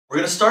We're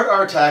going to start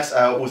our attacks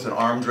out with an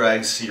arm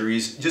drag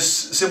series,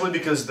 just simply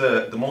because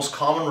the most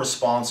common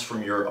response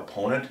from your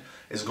opponent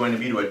is going to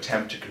be to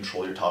attempt to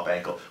control your top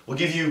ankle. We'll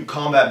give you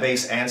combat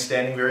base and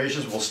standing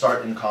variations. We'll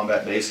start in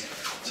combat base.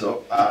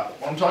 So what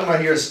I'm talking about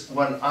here is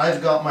when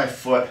I've got my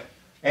foot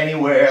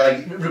anywhere,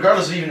 like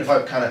regardless of even if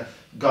I've kind of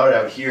got it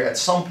out here, at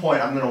some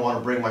point I'm going to want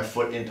to bring my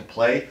foot into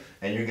play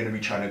and you're going to be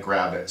trying to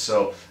grab it.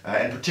 So,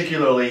 and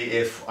particularly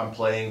if I'm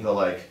playing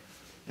the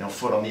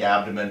foot on the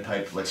abdomen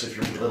type, like so if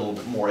you're a little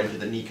bit more into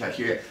the knee cut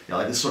here,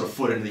 like this sort of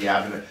foot into the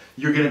abdomen,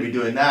 you're going to be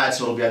doing that,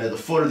 so it'll be either the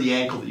foot or the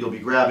ankle that you'll be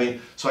grabbing.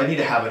 So I need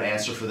to have an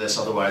answer for this,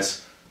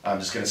 otherwise I'm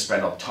just going to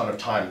spend a ton of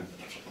time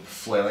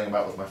flailing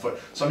about with my foot.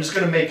 So I'm just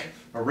going to make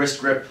a wrist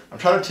grip. I'm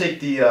trying to take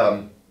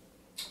the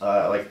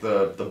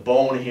the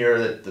bone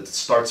here that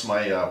starts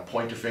my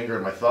pointer finger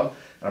and my thumb,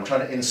 and I'm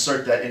trying to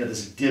insert that into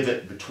this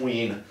divot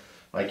between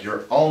like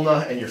your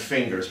ulna and your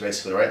fingers,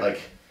 basically, right?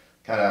 Like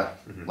kind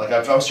of like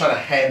if I was trying to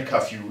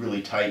handcuff you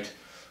really tight.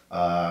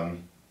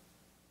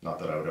 Not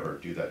that I would ever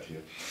do that to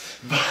you,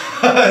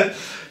 but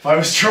if I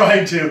was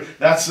trying to,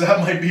 that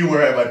might be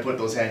where I might put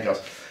those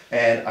handcuffs.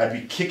 And I'd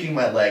be kicking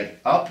my leg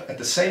up. At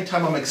the same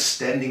time, I'm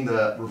extending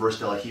the reverse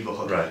de la Riva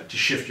hook to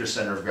shift your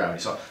center of gravity.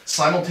 So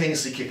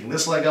simultaneously kicking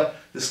this leg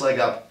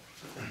up,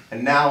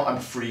 and now I'm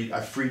freed.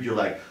 I've freed your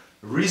leg.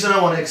 The reason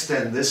I want to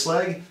extend this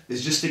leg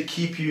is just to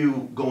keep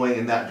you going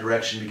in that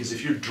direction, because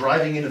if you're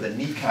driving into the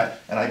knee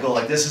cut and I go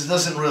like this, it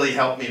doesn't really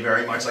help me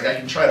very much. Like I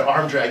can try to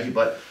arm drag you,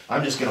 but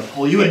I'm just going to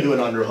pull you into an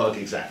underhook,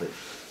 exactly.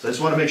 So I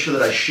just want to make sure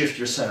that I shift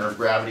your center of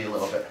gravity a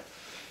little bit.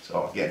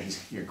 So again,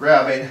 you're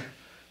grabbing,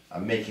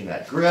 I'm making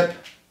that grip,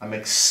 I'm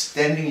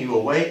extending you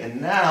away, and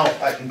now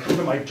I can come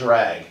to my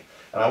drag.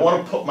 And I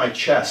want to put my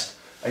chest,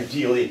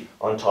 ideally,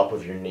 on top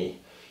of your knee,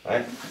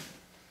 right?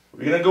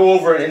 We're going to go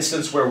over an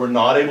instance where we're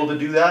not able to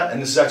do that, and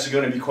this is actually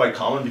going to be quite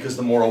common because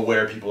the more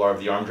aware people are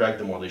of the arm drag,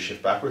 the more they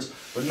shift backwards.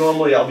 But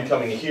normally I'll be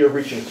coming here,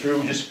 reaching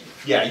through,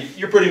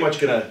 you're pretty much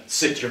going to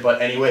sit to your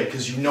butt anyway,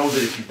 because you know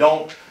that if you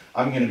don't,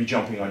 I'm going to be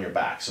jumping on your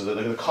back. So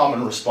the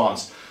common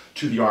response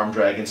to the arm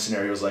drag in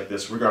scenarios like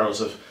this, regardless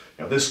of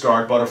this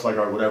guard, butterfly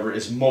guard, whatever,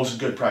 is most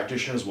good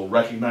practitioners will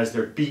recognize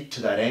their beat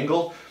to that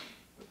angle,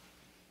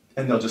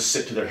 and they'll just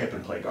sit to their hip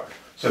and play guard.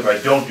 So if I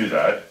don't do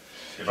that,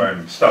 if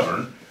I'm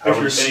stubborn, if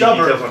you're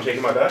stubborn, details on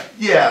taking my back?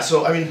 Yeah,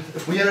 so I mean,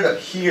 if we ended up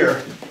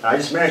here, I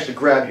just managed to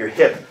grab your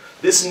hip,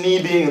 this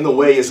knee being in the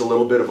way is a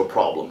little bit of a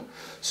problem.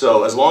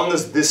 So as long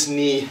as this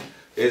knee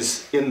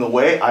is in the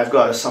way, I've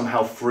got to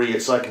somehow free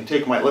it. So I can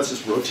take let's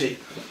just rotate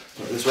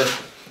this way.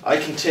 I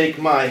can take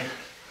my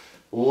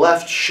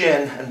left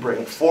shin and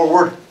bring it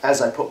forward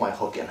as I put my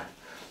hook in.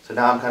 So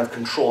now I'm kind of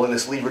controlling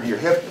this lever to your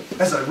hip.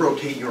 As I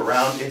rotate you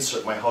around,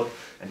 insert my hook,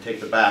 and take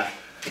the back.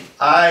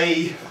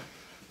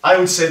 I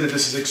would say that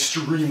this is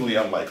extremely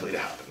unlikely to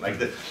happen. Like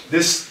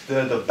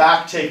the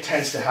back take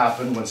tends to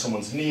happen when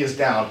someone's knee is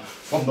down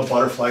from the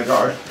butterfly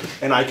guard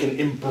and I can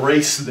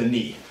embrace the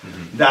knee.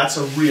 That's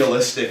a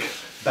realistic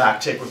back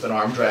take with an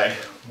arm drag.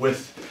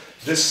 With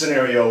this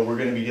scenario, we're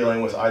going to be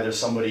dealing with either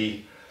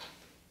somebody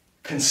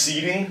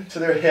conceding to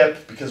their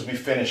hip because we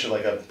finish at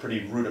like a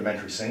pretty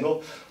rudimentary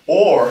single,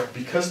 or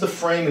because the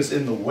frame is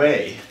in the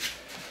way,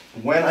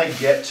 when I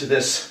get to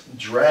this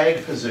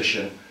drag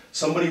position,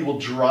 somebody will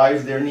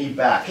drive their knee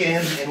back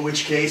in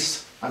which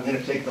case I'm going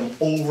to take them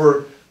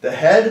over the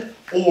head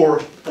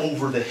or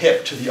over the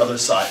hip to the other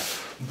side.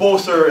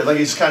 Both are, like, it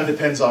just kind of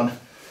depends on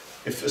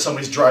if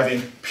somebody's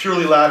driving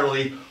purely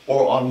laterally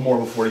or on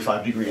more of a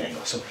 45-degree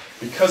angle. So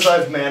because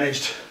I've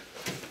managed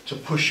to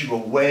push you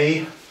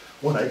away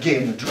when I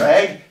gave the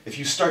drag, if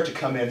you start to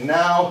come in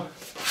now,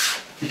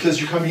 because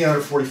you're coming out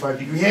at a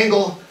 45-degree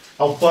angle,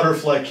 I'll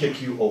butterfly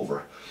kick you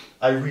over.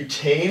 I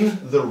retain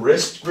the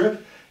wrist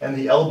grip and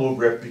the elbow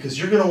grip because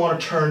you're going to want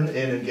to turn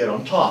in and get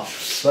on top.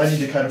 So I need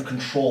to kind of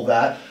control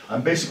that.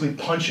 I'm basically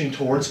punching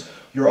towards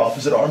your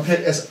opposite armpit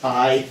as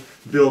I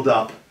build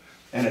up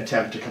and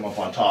attempt to come up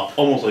on top.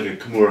 Almost like a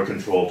Kimura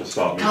control to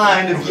stop me.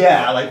 Kind of,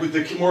 yeah. Like with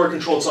the Kimura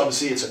control, it's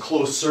obviously it's a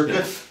closed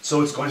circuit,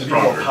 so it's going to be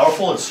more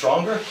powerful and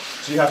stronger.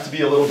 So you have to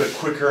be a little bit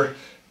quicker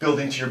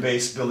building to your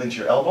base, building to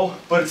your elbow,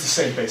 but it's the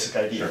same basic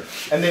idea.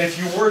 And then if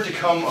you were to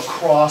come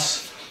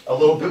across a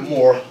little bit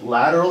more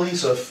laterally,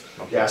 so if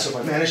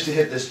I manage to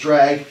hit this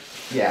drag,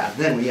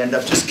 then we end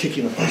up just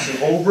kicking the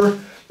person over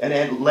and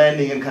then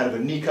landing in kind of a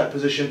knee cut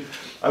position.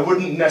 I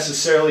wouldn't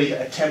necessarily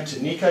attempt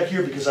to knee cut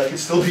here because I could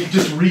still be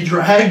just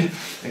re-dragged.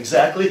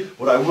 Exactly.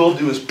 What I will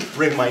do is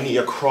bring my knee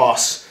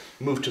across,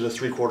 move to the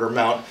 3/4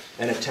 mount,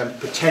 and attempt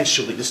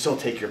potentially to still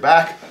take your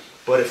back.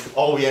 But if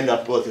all we end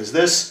up with is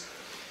this,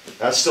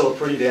 that's still a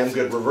pretty damn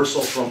good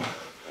reversal from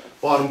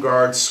bottom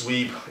guard,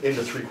 sweep,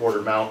 into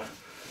 3/4 mount.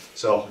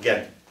 So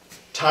again,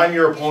 time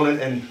your opponent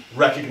and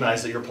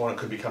recognize that your opponent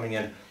could be coming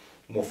in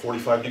more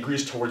 45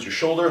 degrees towards your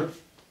shoulder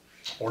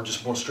or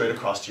just more straight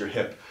across to your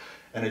hip,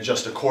 and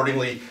adjust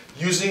accordingly,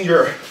 using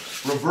your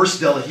reverse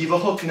de la Riva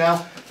hook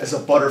now as a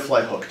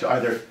butterfly hook to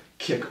either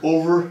kick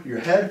over your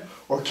head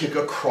or kick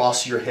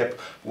across your hip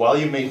while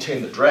you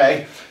maintain the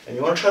drag. And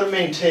you want to try to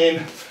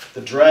maintain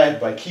the drag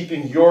by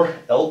keeping your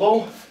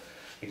elbow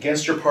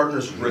against your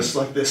partner's wrist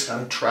like this,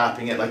 kind of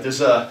trapping it. Like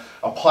there's a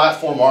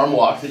platform arm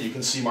lock that you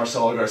can see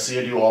Marcelo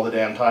Garcia do all the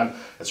damn time.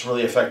 It's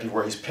really effective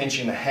where he's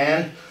pinching the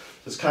hand.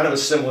 It's kind of a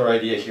similar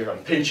idea here.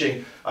 I'm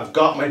pinching, I've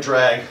got my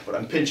drag, but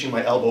I'm pinching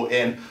my elbow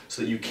in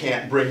so that you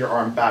can't bring your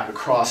arm back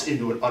across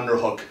into an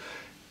underhook,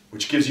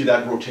 which gives you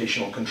that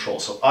rotational control.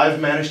 So I've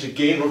managed to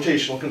gain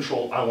rotational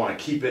control. I want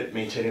to keep it,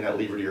 maintaining that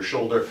lever to your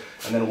shoulder,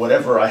 and then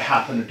whatever I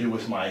happen to do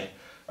with my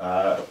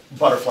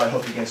butterfly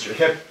hook against your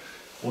hip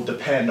will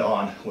depend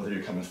on whether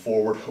you're coming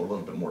forward or a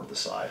little bit more to the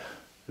side.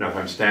 Now if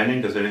I'm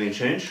standing, does anything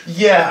change?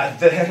 Yeah,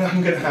 then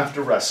I'm gonna have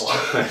to wrestle.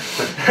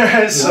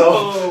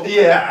 So,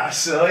 yeah,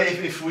 so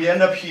if we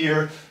end up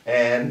here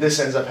and this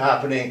ends up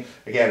happening,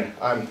 again,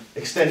 I'm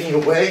extending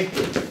away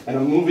and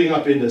I'm moving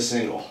up into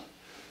single.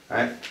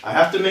 Right? I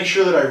have to make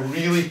sure that I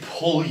really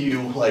pull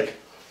you like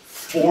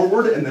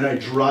forward and then I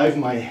drive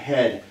my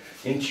head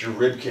into your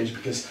rib cage,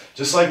 because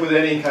just like with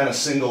any kind of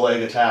single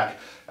leg attack,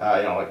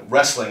 you know, like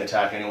wrestling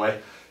attack anyway,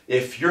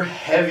 if you're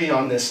heavy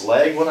on this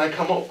leg when I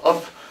come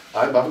up,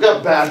 I've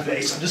got bad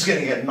base, I'm just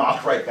gonna get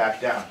knocked right back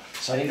down.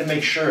 So I need to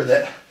make sure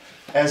that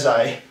as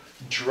I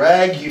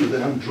drag you,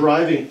 that I'm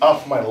driving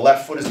up, my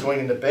left foot is going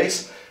into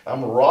base,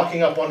 I'm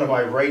rocking up onto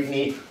my right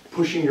knee,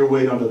 pushing your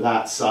weight onto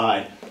that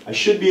side. I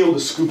should be able to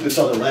scoop this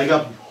other leg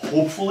up,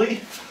 hopefully,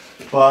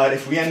 but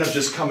if we end up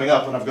just coming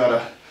up and I've got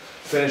to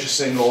finish a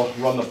single,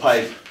 run the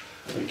pipe,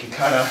 we can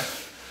kind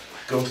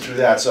of go through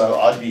that. So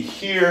I'd be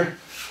here,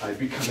 I'd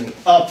be coming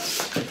up,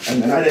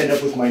 and then I'd end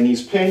up with my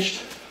knees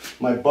pinched.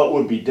 My butt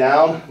would be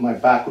down, my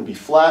back would be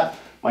flat,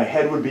 my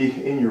head would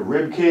be in your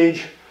rib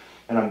cage,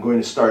 and I'm going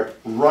to start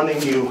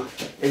running you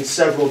in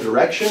several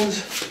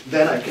directions.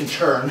 Then I can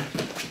turn,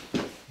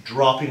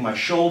 dropping my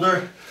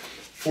shoulder,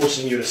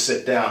 forcing you to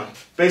sit down.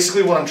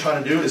 Basically what I'm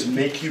trying to do is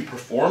make you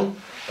perform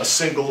a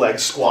single leg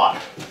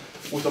squat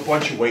with a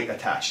bunch of weight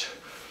attached.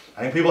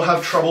 I think people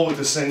have trouble with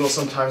the single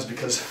sometimes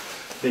because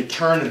they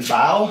turn and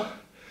bow,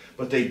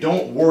 but they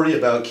don't worry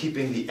about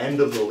keeping the end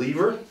of the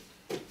lever,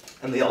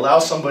 and they allow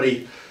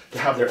somebody to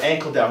have their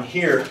ankle down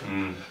here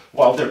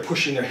while they're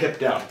pushing their hip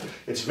down.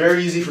 It's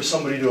very easy for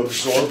somebody to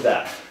absorb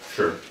that.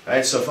 Sure.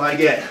 Right? So if I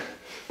get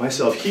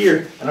myself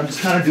here and I'm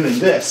just kind of doing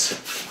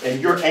this, and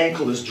your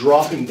ankle is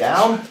dropping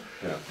down,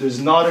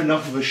 there's not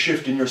enough of a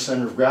shift in your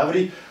center of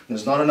gravity, and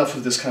there's not enough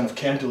of this kind of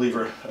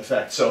cantilever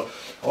effect. So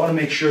I want to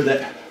make sure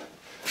that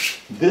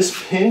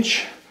this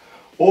pinch,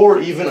 or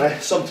even I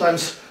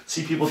sometimes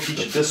see people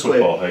teach it this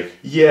way. Hike.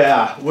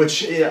 Yeah,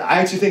 which I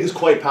actually think is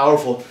quite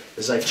powerful.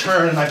 As I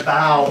turn and I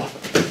bow,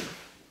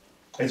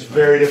 it's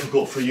very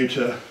difficult for you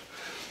to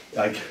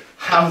like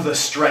have the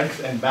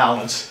strength and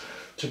balance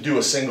to do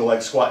a single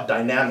leg squat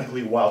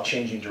dynamically while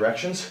changing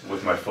directions.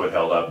 With my foot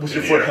held up. With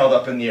your foot held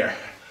up in the air.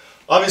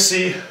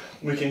 Obviously,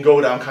 we can go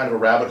down kind of a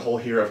rabbit hole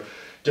here of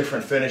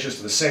different finishes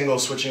to the single,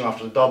 switching off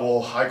to the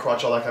double, high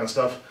crotch, all that kind of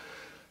stuff.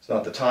 It's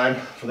not the time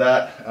for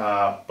that,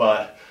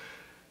 but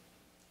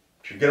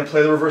if you're going to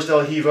play the reverse de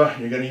la Riva,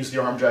 you're going to use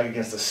the arm drag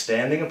against a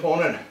standing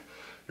opponent,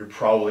 you're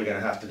probably going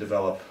to have to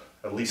develop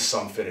at least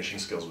some finishing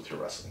skills with your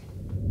wrestling.